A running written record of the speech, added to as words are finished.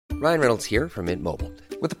Ryan Reynolds here from Mint Mobile.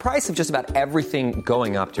 With the price of just about everything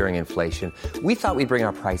going up during inflation, we thought we'd bring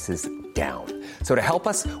our prices down. So to help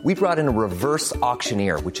us, we brought in a reverse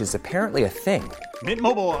auctioneer, which is apparently a thing. Mint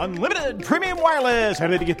Mobile Unlimited Premium Wireless. How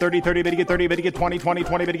to get 30, 30, bit to get 30, bit to get 20, 20,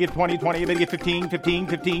 20, bit to get 20, 20, bit to get 15, 15,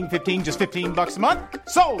 15, 15, just $15 a month?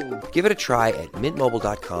 Sold! Give it a try at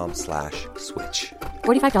mintmobile.com/switch.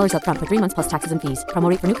 $45 up front for 3 months plus taxes and fees. Promo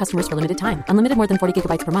rate for new customers for limited time. Unlimited more than 40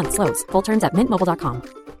 gigabytes per month. Slows full terms at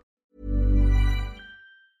mintmobile.com.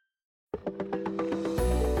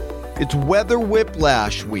 It's Weather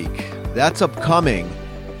Whiplash Week. That's upcoming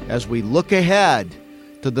as we look ahead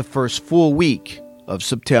to the first full week of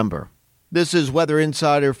September. This is Weather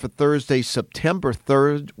Insider for Thursday, September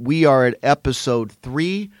 3rd. We are at episode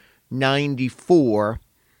 394.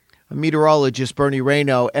 I'm meteorologist Bernie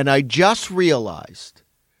Rayno, and I just realized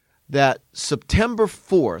that September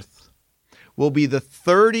 4th will be the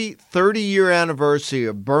 30-year anniversary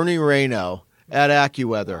of Bernie Rayno at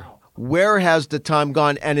AccuWeather. Where has the time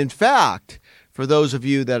gone? And in fact, for those of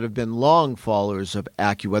you that have been long followers of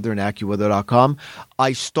AccuWeather and AccuWeather.com,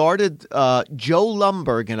 I started, Joe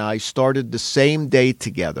Lumberg and I started the same day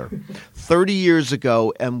together 30 years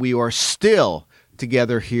ago, and we are still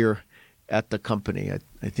together here at the company.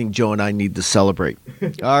 I think Joe and I need to celebrate.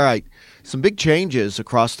 All right. Some big changes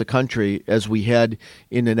across the country as we head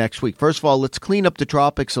into next week. First of all, let's clean up the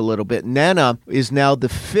tropics a little bit. Nana is now the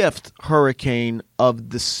 5th hurricane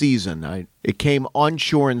of the season. It came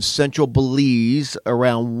onshore in central Belize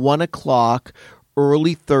around 1 o'clock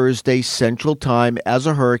early Thursday Central Time as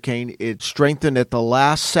a hurricane. It strengthened at the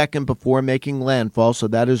last second before making landfall, so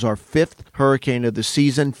that is our 5th hurricane of the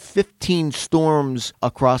season. 15 storms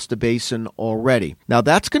across the basin already. Now,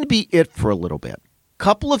 that's going to be it for a little bit.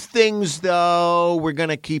 Couple of things, though, we're going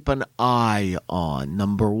to keep an eye on.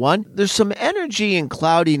 Number one, there's some energy and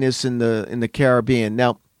cloudiness in the Caribbean.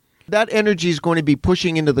 Now, that energy is going to be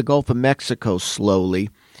pushing into the Gulf of Mexico slowly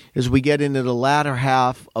as we get into the latter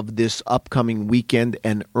half of this upcoming weekend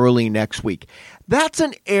and early next week. That's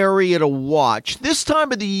an area to watch. This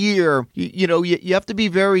time of the year, you have to be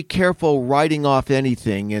very careful writing off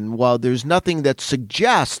anything. And while there's nothing that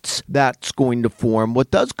suggests that's going to form,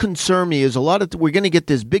 what does concern me is we're going to get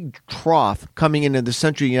this big trough coming into the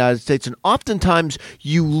central United States. And oftentimes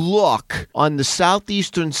you look on the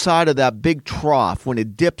southeastern side of that big trough when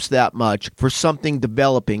it dips that much for something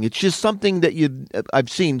developing. It's just something that I've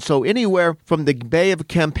seen. So anywhere from the Bay of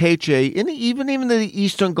Campeche, even the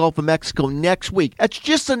eastern Gulf of Mexico next week, it's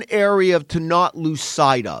just an area to not lose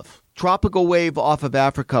sight of. Tropical wave off of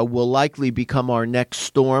Africa will likely become our next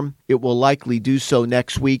storm. It will likely do so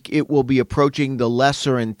next week. It will be approaching the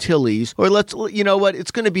Lesser Antilles, or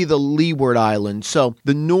it's going to be the Leeward Islands, so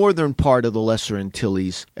the northern part of the Lesser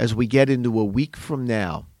Antilles as we get into a week from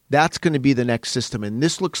now. That's going to be the next system, and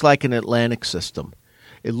this looks like an Atlantic system.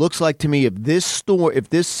 It looks like to me if this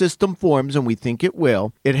system forms, and we think it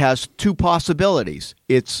will, it has two possibilities.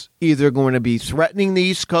 It's either going to be threatening the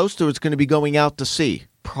East Coast or it's going to be going out to sea.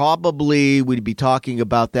 Probably we'd be talking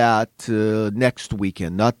about that next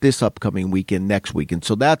weekend, not this upcoming weekend, next weekend.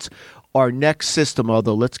 So that's our next system,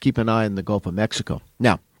 although let's keep an eye on the Gulf of Mexico.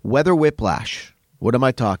 Now, weather whiplash. What am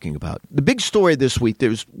I talking about? The big story this week,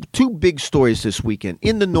 there's two big stories this weekend.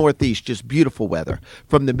 In the Northeast, just beautiful weather.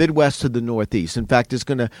 From the Midwest to the Northeast. In fact, there's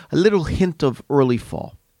a little hint of early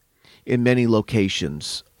fall in many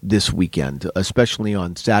locations this weekend, especially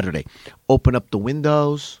on Saturday. Open up the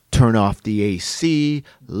windows, turn off the AC,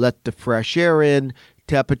 let the fresh air in.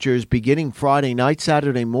 Temperatures beginning Friday night,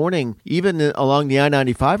 Saturday morning, even along the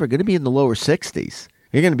I-95, are going to be in the lower 60s.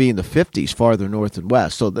 You're going to be in the 50s farther north and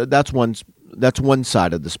west. So that's one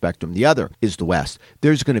side of the spectrum. The other is the west.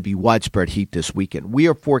 There's going to be widespread heat this weekend. We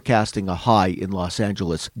are forecasting a high in Los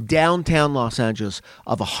Angeles, downtown Los Angeles,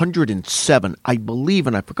 of 107. I believe,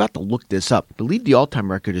 and I forgot to look this up, I believe the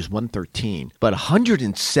all-time record is 113. But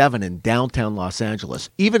 107 in downtown Los Angeles.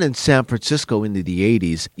 Even in San Francisco into the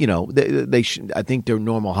 80s, I think their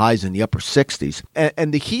normal highs in the upper 60s.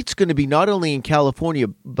 And the heat's going to be not only in California,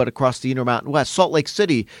 but across the Intermountain West. Salt Lake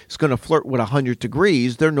City is going to flirt with 100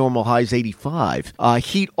 degrees. Their normal high is 85.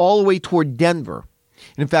 Heat all the way toward Denver.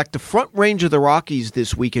 In fact, the front range of the Rockies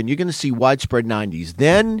this weekend, you're going to see widespread 90s.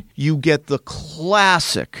 Then you get the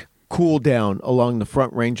classic cool down along the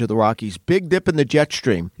front range of the Rockies. Big dip in the jet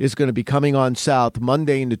stream is going to be coming on south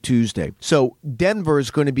Monday into Tuesday. So Denver is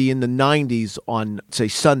going to be in the 90s on, say,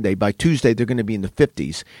 Sunday. By Tuesday, they're going to be in the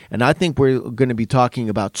 50s. And I think we're going to be talking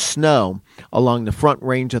about snow along the front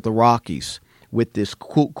range of the Rockies with this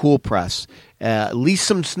cool press. At least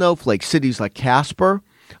some snowflakes. Cities like Casper,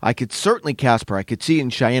 I could certainly Casper. I could see in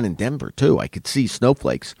Cheyenne and Denver, too. I could see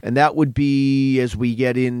snowflakes. And that would be as we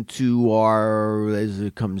get into as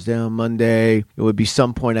it comes down Monday, it would be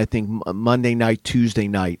some point, I think, Monday night, Tuesday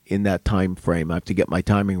night in that time frame. I have to get my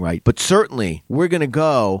timing right. But certainly, we're going to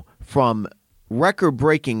go from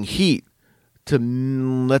record-breaking heat to,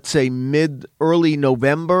 let's say, early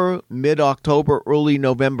November, mid-October, early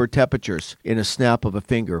November temperatures in a snap of a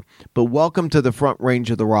finger. But welcome to the Front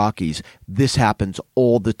Range of the Rockies. This happens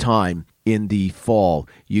all the time in the fall.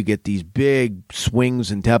 You get these big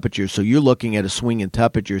swings in temperatures. So you're looking at a swing in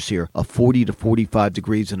temperatures here of 40 to 45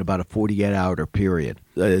 degrees in about a 48-hour period.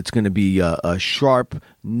 It's going to be a sharp,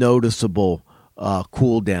 noticeable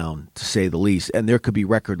cool down, to say the least. And there could be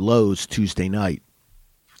record lows Tuesday night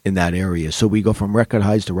in that area. So we go from record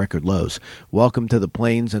highs to record lows. Welcome to the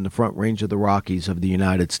plains and the Front Range of the Rockies of the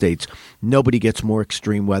United States. Nobody gets more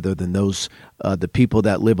extreme weather than those, the people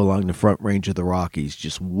that live along the Front Range of the Rockies.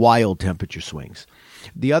 Just wild temperature swings.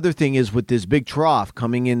 The other thing is with this big trough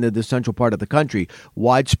coming into the central part of the country,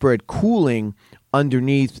 widespread cooling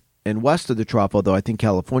underneath and west of the trough, although I think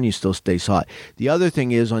California still stays hot. The other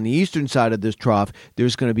thing is on the eastern side of this trough,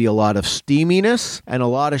 there's going to be a lot of steaminess and a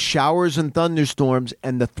lot of showers and thunderstorms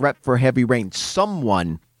and the threat for heavy rain.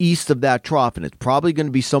 Someone east of that trough, and it's probably going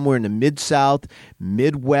to be somewhere in the Mid-South,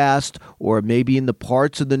 Midwest, or maybe in the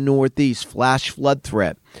parts of the Northeast, flash flood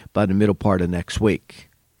threat by the middle part of next week.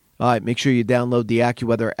 All right, make sure you download the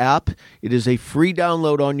AccuWeather app. It is a free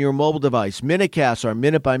download on your mobile device. Minutecast, our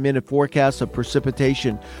minute-by-minute forecast of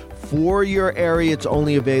precipitation for your area. It's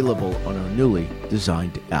only available on our newly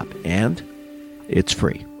designed app, and it's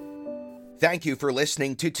free. Thank you for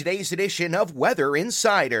listening to today's edition of Weather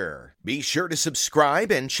Insider. Be sure to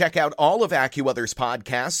subscribe and check out all of AccuWeather's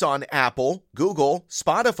podcasts on Apple, Google,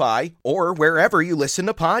 Spotify, or wherever you listen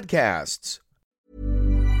to podcasts.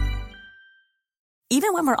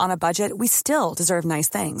 Even when we're on a budget, we still deserve nice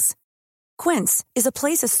things. Quince is a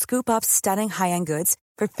place to scoop up stunning high-end goods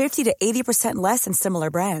for 50 to 80% less than similar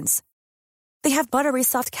brands. They have buttery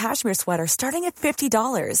soft cashmere sweaters starting at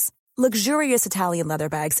 $50, luxurious Italian leather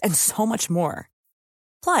bags, and so much more.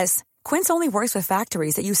 Plus, Quince only works with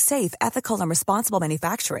factories that use safe, ethical, and responsible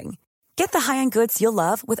manufacturing. Get the high-end goods you'll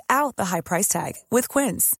love without the high price tag with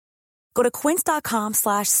Quince. Go to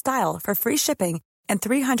quince.com/style for free shipping and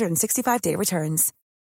 365-day returns.